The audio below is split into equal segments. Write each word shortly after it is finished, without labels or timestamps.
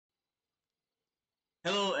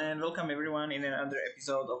and welcome everyone in another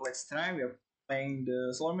episode of Let's Try. We are playing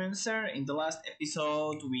the Slormancer. In the last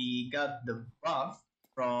episode, we got the buff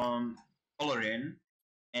from Colorin,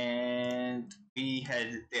 and we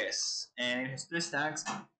had this, and it has two stacks.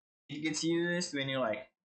 It gets used when you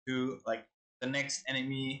do the next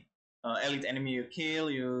enemy, elite enemy you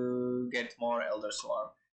kill, you get more Elder Slorm.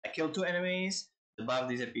 I kill two enemies, the buff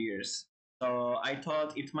disappears. So I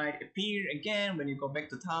thought it might appear again when you go back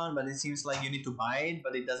to town, but it seems like you need to buy it,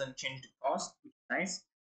 but it doesn't change the cost, which is nice.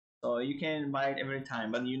 So you can buy it every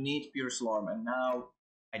time, but you need pure slorm, and now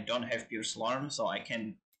I don't have pure slorm, so I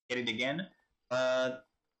can get it again. But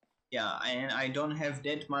yeah, and I don't have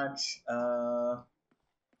that much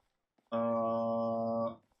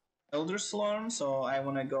Elder Slorm, so I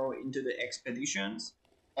wanna go into the expeditions.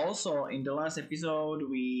 Also, in the last episode,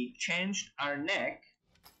 we changed our neck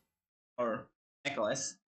or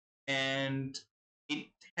necklace, and it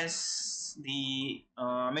has the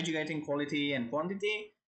magic item quality and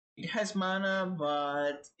quantity. It has mana,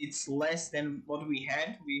 but it's less than what we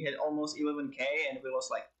had. We had almost 11k, and we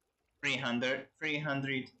lost like 300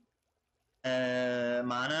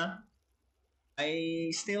 mana.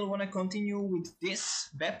 I still want to continue with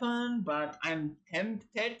this weapon, but I'm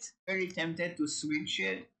very tempted to switch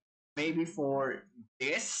it maybe for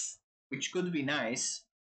this, which could be nice,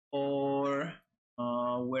 or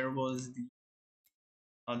where was the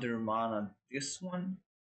other mana? This one?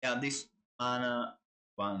 Yeah, this mana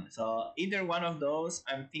one. So either one of those,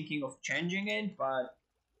 I'm thinking of changing it, but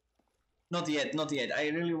not yet, not yet. I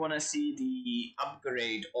really want to see the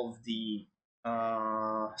upgrade of the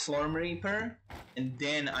Slorm Reaper, and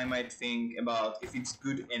then I might think about if it's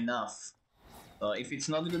good enough. So if it's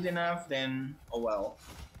not good enough, then oh well,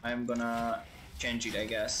 I'm gonna change it, I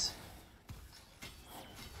guess.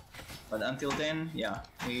 But until then, yeah,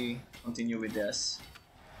 we continue with this.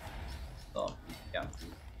 So yeah.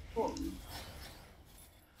 Cool.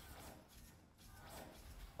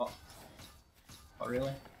 Oh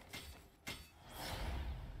really?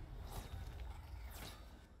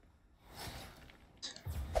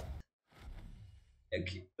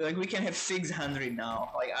 Like we can have 600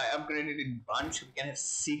 now. Like I upgraded it bunch. We can have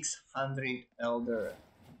 600 Elder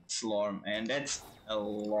Slorm, and that's a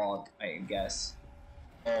lot, I guess.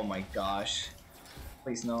 Oh my gosh!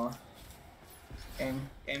 Please no. Game,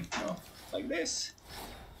 no, like this.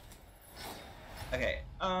 Okay.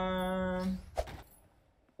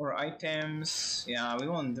 For items, yeah, we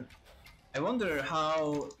want. I wonder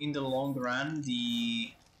how, in the long run,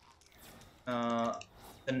 the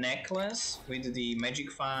necklace with the magic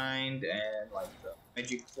find and like the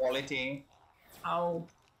magic quality, how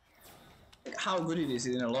good it is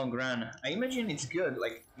in the long run. I imagine it's good.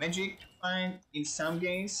 Like magic find in some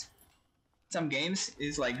games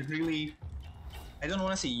is like really, I don't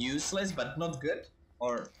want to say useless, but not good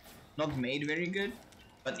or not made very good.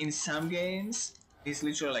 But in some games, it's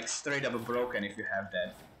literally like straight up broken if you have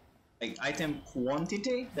that. Like item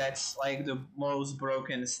quantity, that's like the most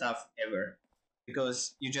broken stuff ever,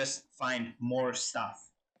 because you just find more stuff.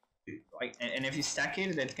 Like, and if you stack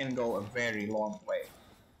it, that can go a very long way.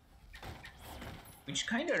 Which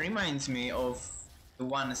kind of reminds me of the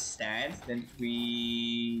one stat that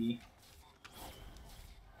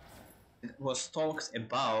was talked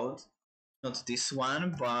about. Not this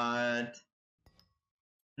one, but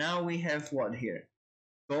now we have what here?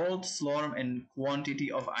 Gold, slorm, and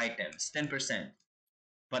quantity of items, 10%.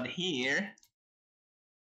 But here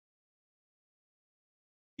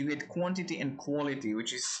you get quantity and quality,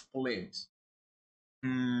 which is split.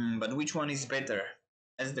 But which one is better?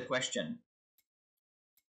 That's the question.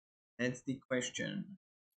 That's the question.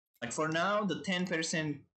 Like for now, the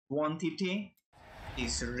 10% quantity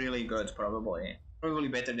is really good, probably. Probably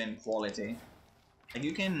better than quality. Like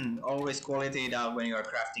you can always quality it up when you are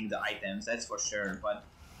crafting the items, that's for sure, but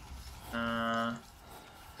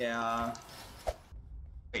yeah.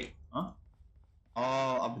 Wait, huh?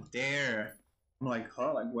 Oh, up there. I'm like,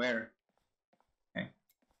 huh? Like where? Okay.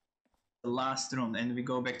 The last room, and we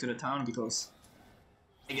go back to the town because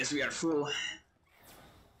I guess we are full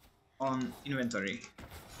on inventory.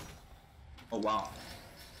 Oh wow.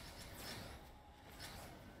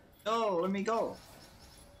 No, let me go.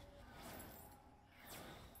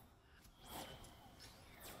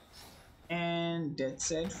 And that's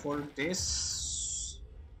it for this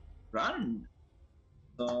run.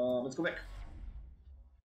 So let's go back.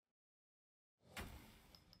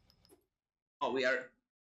 Oh, we are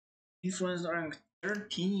influence rank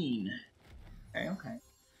 13. Okay.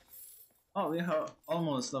 Oh, we have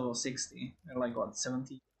almost level 60. We're like what,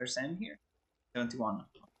 70% here? 71.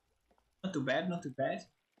 Not too bad, not too bad.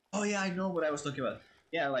 Oh yeah, I know what I was talking about.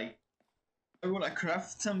 Yeah, like I want to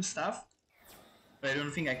craft some stuff, but I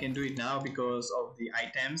don't think I can do it now because of the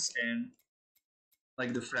items and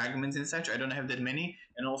like the fragments and such. I don't have that many,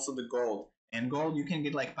 and also the gold. And gold you can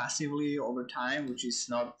get like passively over time, which is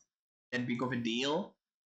not that big of a deal.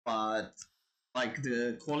 But like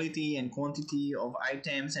the quality and quantity of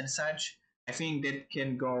items and such, I think that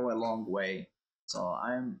can go a long way. So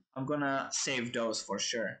I'm gonna save those for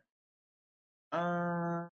sure.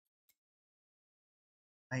 I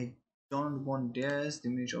don't want this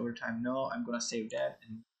damage over time. No, I'm gonna save that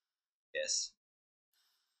and this.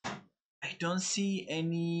 I don't see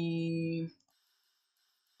any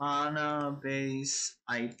mana base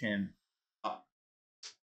item. Oh,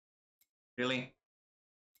 really?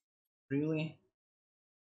 Really?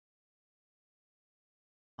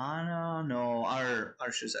 Mana? No, our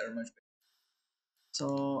shoes are much better.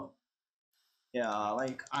 So yeah,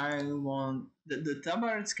 like I want the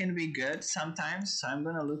tabards can be good sometimes, so I'm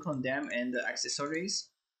gonna look on them and the accessories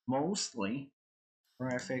mostly.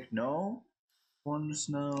 Perfect, no. Bonus,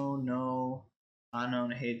 no, no.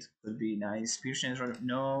 Unknown hit could be nice. Piercing,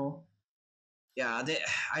 no. Yeah,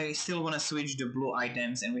 I still wanna switch the blue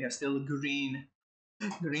items, and we have still green,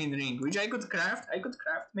 green ring, which I could craft. I could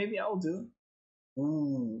craft. Maybe I'll do.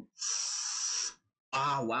 Ooh.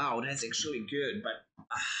 Ah, wow, that's actually good, but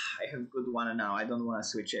I have good one now. I don't want to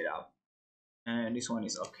switch it up. And this one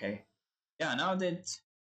is okay. Yeah, now that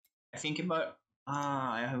I think about,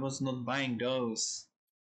 I was not buying those.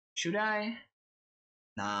 Should I?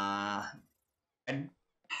 Nah, I,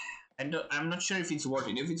 I'm not sure if it's worth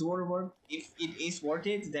it. If it is worth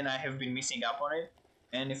it, then I have been missing up on it.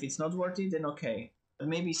 And if it's not worth it, then okay. But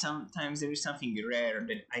maybe sometimes there is something rare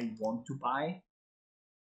that I want to buy.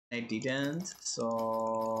 I didn't,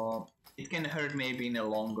 so it can hurt maybe in the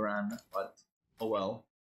long run, but oh well.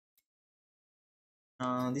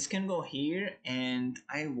 This can go here, and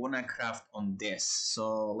I wanna craft on this.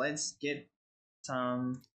 So let's get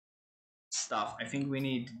some stuff. I think we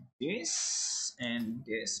need this and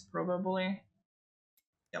this probably.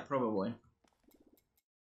 Yeah, probably.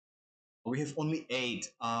 We have only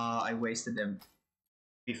 8. I wasted them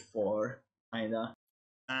before, kinda.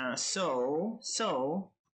 So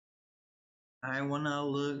I wanna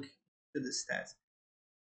look to the stats.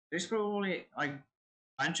 There's probably like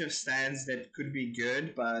bunch of stats that could be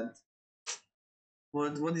good, but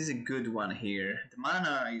what is a good one here? The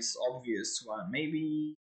mana is obvious one.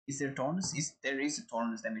 Maybe is there Taurus? There is a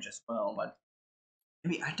Taurus damage as well, but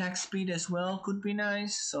maybe attack speed as well could be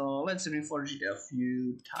nice. So let's reforge it a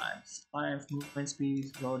few times. 5 movement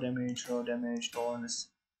speed, raw damage, Taurus.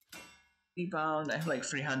 Rebound, I have like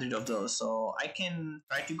 300 of those, so I can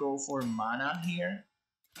try to go for mana here.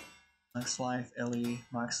 Max life, Ellie,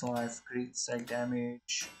 max life, crit sack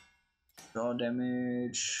damage, raw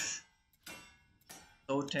damage,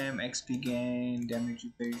 totem, XP gain, damage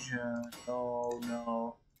evasion. No,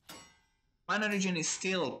 no. Mana regen is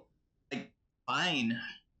still like fine.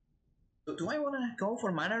 So do I wanna go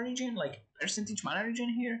for mana regen? Like percentage mana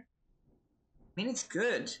regen here? I mean it's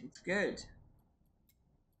good. It's good.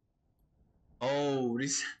 Oh,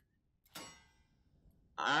 this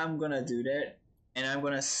I'm gonna do that, and I'm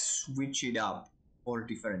gonna switch it up for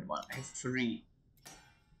different one. I have 3.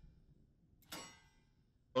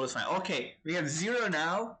 Oh, it's fine. Okay, we have 0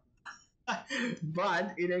 now,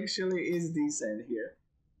 but it actually is decent here.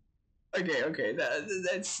 Okay,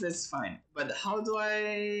 that's fine. But how do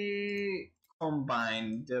I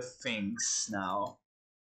combine the things now?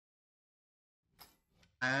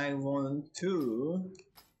 I want to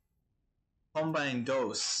combine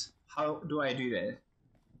those. How do I do that?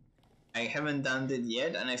 I haven't done that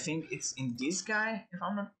yet, and I think it's in this guy, if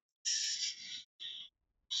I'm not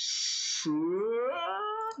sure.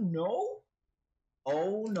 No?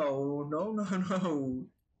 Oh no, no, no, no.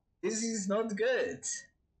 This is not good.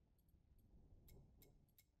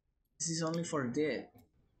 This is only for dead.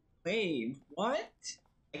 Wait, what?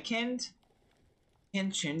 I can't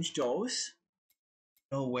change those?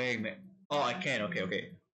 No way, man. Oh, I can. Okay,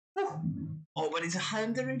 okay. Oh, but it's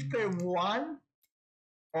 100 per one?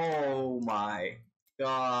 Oh my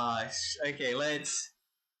gosh. Okay, let's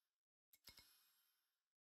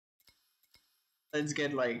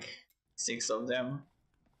get like 6 of them.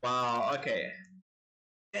 Wow, okay.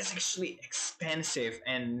 That's actually expensive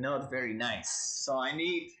and not very nice. So I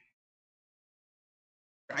need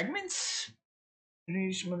fragments?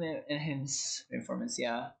 Enrichment and enhance performance,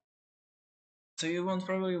 yeah. So you won't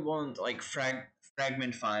probably want like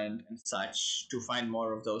fragment find and such to find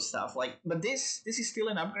more of those stuff. Like, but this is still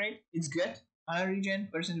an upgrade. It's good. Mana regen,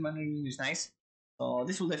 percentage mana regen is nice. So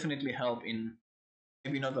this will definitely help in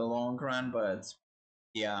maybe not the long run, but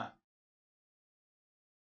yeah.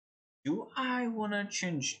 Do I wanna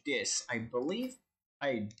change this? I believe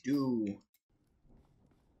I do.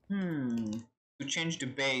 To change the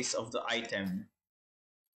base of the item.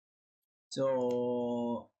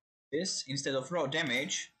 So this, instead of raw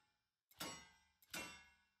damage,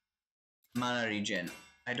 mana regen.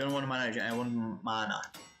 I don't want mana regen, I want mana.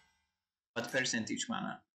 What percentage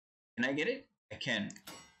mana? Can I get it? I can.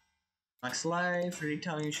 Max life,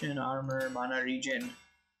 retaliation, armor, mana regen.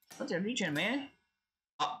 What's a regen, man?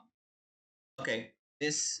 Oh, okay.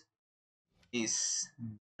 This is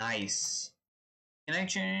nice. Can I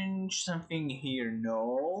change something here?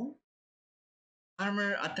 No.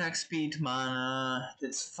 Armor, attack speed, mana.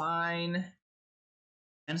 That's fine.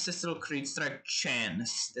 Ancestral crit strike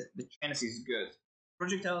chance. The chance is good.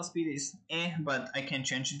 Projectile speed is but I can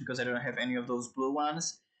change it because I don't have any of those blue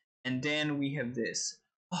ones. And then we have this.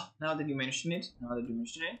 Oh, now that you mention it,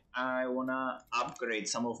 I wanna upgrade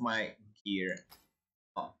some of my gear.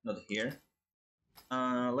 Oh, not here.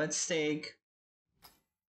 Let's take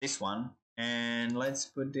this one and let's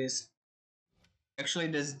put this. Actually,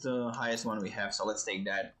 this is the highest one we have, so let's take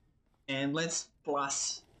that. And let's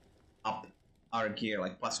plus up our gear,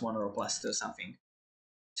 like +1 or +2 something.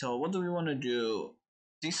 So what do we want to do?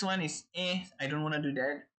 This one is I don't want to do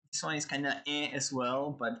that. This one is kinda as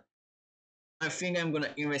well, but I think I'm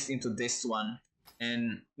gonna invest into this one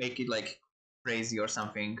and make it like crazy or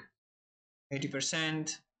something.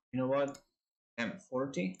 80%. You know what?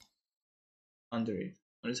 40. 100.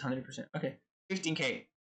 What is 100%? Okay. 15k. You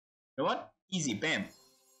know what? Easy. Bam.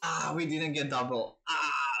 Ah, we didn't get double.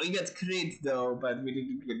 Ah, we got crit though, but we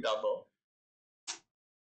didn't get double.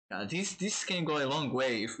 This can go a long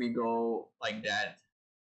way if we go like that.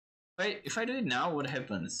 If I do it now, what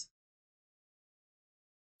happens?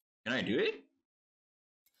 Can I do it?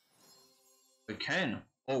 We can.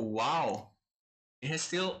 Oh wow! It has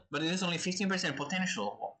still, but it has only 15%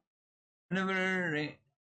 potential. Whenever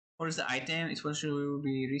what is the item? Its potential will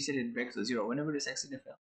be resetted back to 0 whenever this accident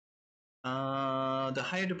fails. The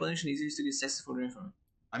higher the potential is used to get successful reinforcement.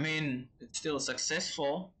 I mean, it's still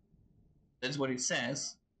successful. That's what it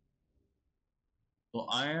says. So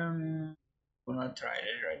I am gonna try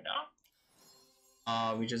it right now.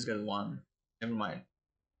 We just got one. Never mind.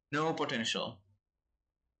 No potential.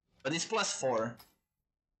 But it's +4.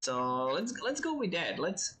 So let's go with that.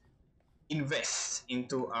 Let's invest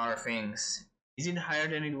into our things. Is it higher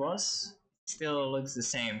than it was? It still looks the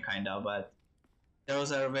same kinda, but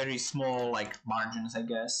those are very small like margins, I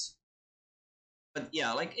guess. But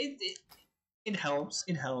yeah, like it helps.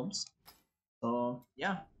 It helps. So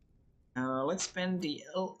yeah. Let's spend the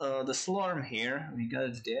slorm here. We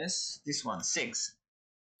got this one 6.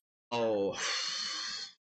 Oh,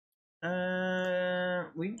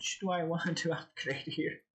 which do I want to upgrade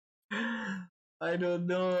here? I don't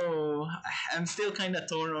know. I'm still kind of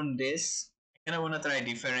torn on this. I kind of want to try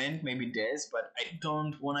different, maybe this, but I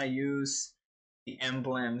don't want to use the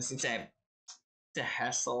emblems. It's a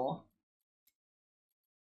hassle.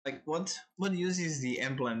 Like what use is the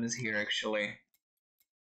emblems here actually?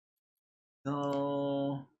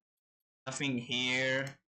 No, nothing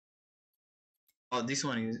here. Oh, this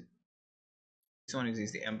one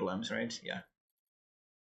is the emblems, right? Yeah.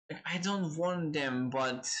 Like, I don't want them,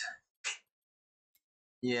 but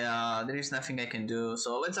yeah, there is nothing I can do.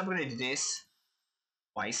 So let's upgrade this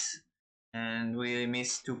twice, and we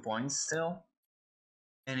missed 2 points still.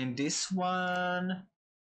 And in this one,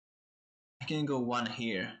 I can go one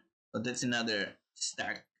here. So that's another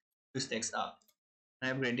stack, 2 stacks up. Can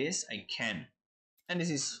I upgrade this? I can. And this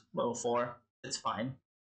is level 4. That's fine.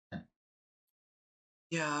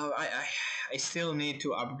 Yeah, I still need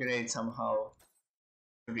to upgrade somehow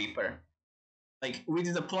Reaper. Like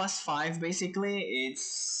with the +5, basically it's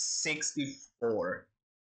 64.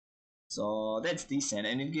 So that's decent,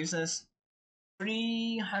 and it gives us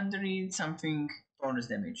 300 something bonus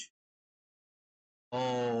damage.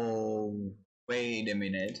 Oh, wait a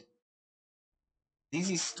minute. This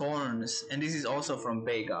is Thorns, and this is also from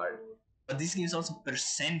Bayguard. But this gives also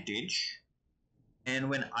percentage, and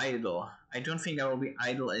when idle. I don't think I will be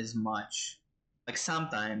idle as much. Like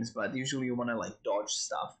sometimes, but usually you wanna like dodge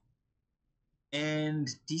stuff. And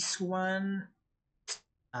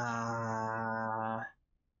uh,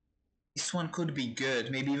 this one could be good,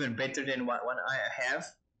 maybe even better than what one I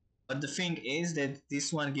have. But the thing is that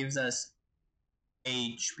this one gives us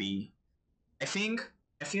HP. I think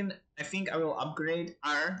I think I will upgrade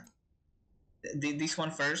this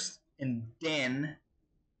one first, and then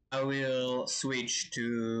I will switch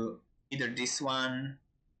to either this one,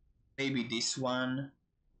 maybe this one.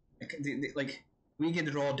 Like we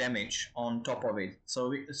get raw damage on top of it,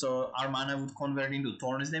 so our mana would convert into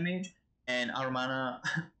Thorns damage, and our mana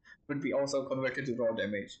could be also converted to raw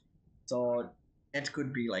damage. So that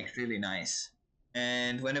could be like really nice.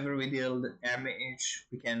 And whenever we deal damage,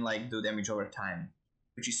 we can like do damage over time,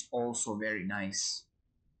 which is also very nice.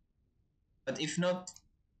 But if not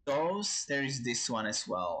those, there is this one as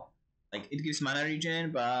well. Like it gives mana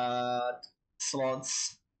regen, but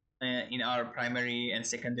slots in our primary and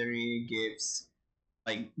secondary gives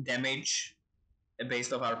like damage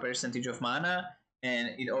based off our percentage of mana, and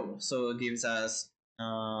it also gives us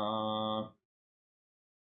raw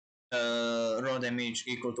damage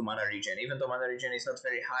equal to mana regen, even though mana regen is not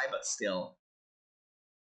very high, but still.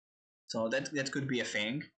 So that could be a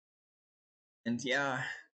thing. And yeah,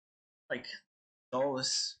 like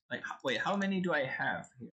those. Like wait, how many do I have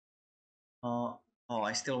here? Oh,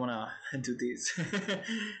 I still wanna do this.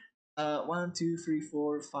 1, 2, 3,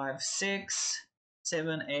 4, 5, 6,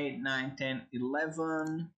 7, 8, 9, 10,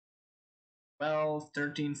 11, 12,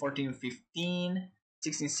 13, 14, 15,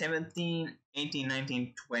 16, 17, 18,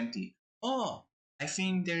 19, 20. Oh, I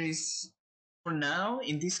think there is, for now,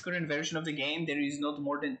 in this current version of the game, there is not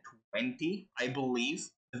more than 20, I believe,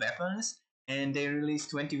 weapons. And they release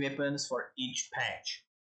 20 weapons for each patch,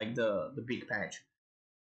 like the big patch.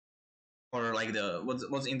 Or like the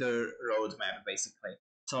what's in the roadmap basically.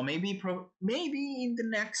 So maybe in the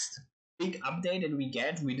next big update that we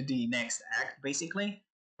get with the next act, basically,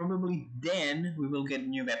 probably then we will get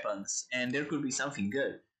new weapons and there could be something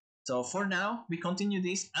good. So for now, we continue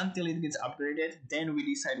this until it gets upgraded. Then we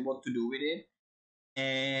decide what to do with it,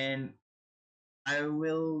 and I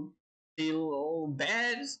will feel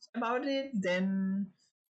bad about it. Then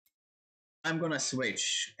I'm gonna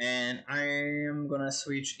switch, and I'm gonna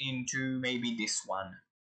switch into maybe this one.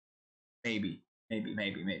 Maybe. Like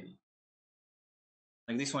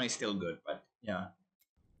this one is still good, but yeah,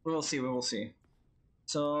 we will see. We will see.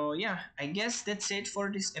 So yeah, I guess that's it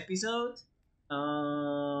for this episode.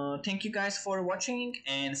 Thank you guys for watching,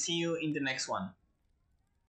 and see you in the next one.